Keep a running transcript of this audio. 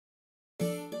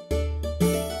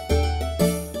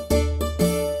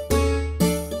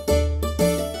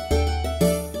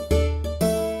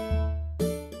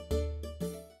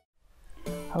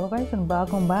guys, and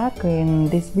welcome back. In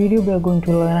this video we are going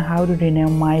to learn how to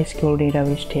rename MySQL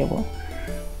database table.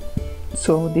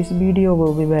 So this video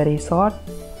will be very short,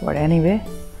 but anyway,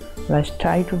 let's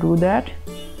try to do that.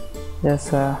 Just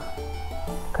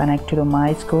connect to the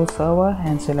MySQL server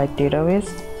and select database,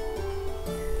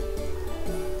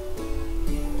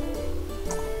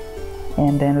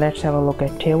 and then let's have a look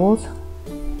at tables.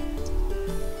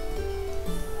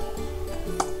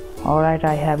 Alright,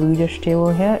 I have users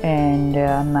table here, and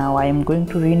now I am going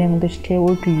to rename this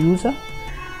table to user.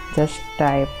 Just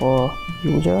type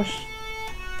users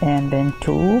and then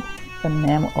to the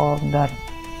name of the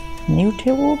new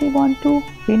table we want to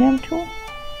rename to.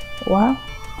 Wow,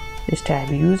 just type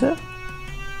user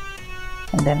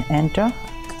and then enter.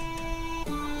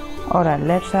 Alright,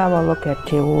 let's have a look at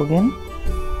table again.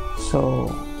 So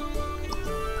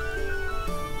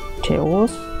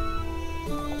tables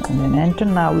and then enter.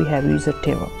 Now we have user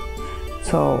table.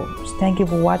 So thank you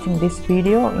for watching this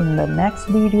video. In the next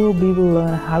video we will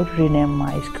learn how to rename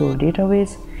MySQL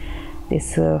database.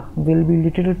 This will be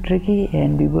little tricky,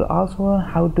 and we will also learn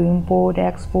how to import,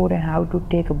 export, and how to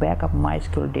take a backup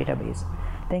MySQL database.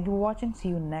 Thank you for watching. See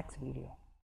you in next video.